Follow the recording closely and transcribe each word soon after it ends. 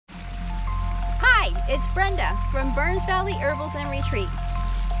Hi, it's Brenda from Burns Valley Herbals and Retreat.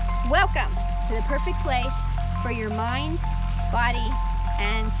 Welcome to the perfect place for your mind, body,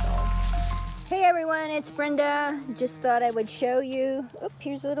 and soul. Hey everyone, it's Brenda. Just thought I would show you,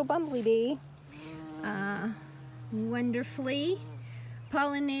 here's a little bumblebee. Wonderfully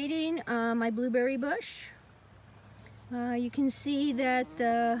pollinating my blueberry bush. You can see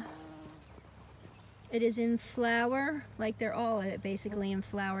that it is in flower, like they're all basically in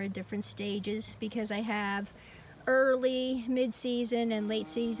flower at different stages, because I have early, mid-season, and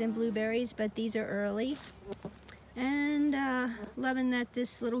late-season blueberries, but these are early. And loving that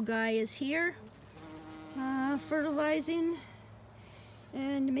this little guy is here, fertilizing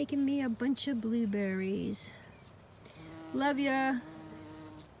and making me a bunch of blueberries. Love ya.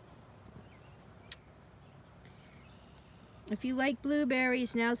 If you like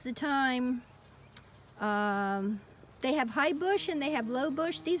blueberries, now's the time. They have high bush and they have low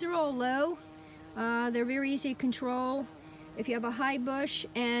bush. These are all low. They're very easy to control. If you have a high bush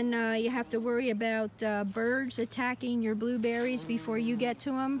and you have to worry about birds attacking your blueberries before you get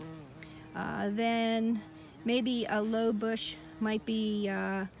to them, then maybe a low bush might be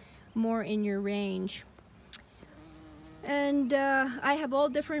more in your range. And I have all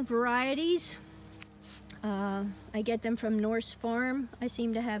different varieties. I get them from Norse Farm. I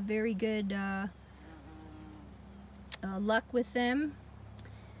seem to have very good luck with them.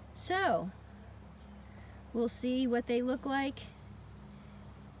 So we'll see what they look like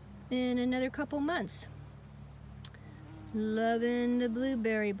in another couple months. Loving the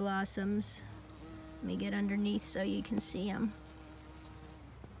blueberry blossoms. Let me get underneath so you can see them.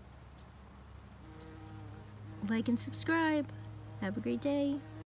 Like and subscribe. Have a great day.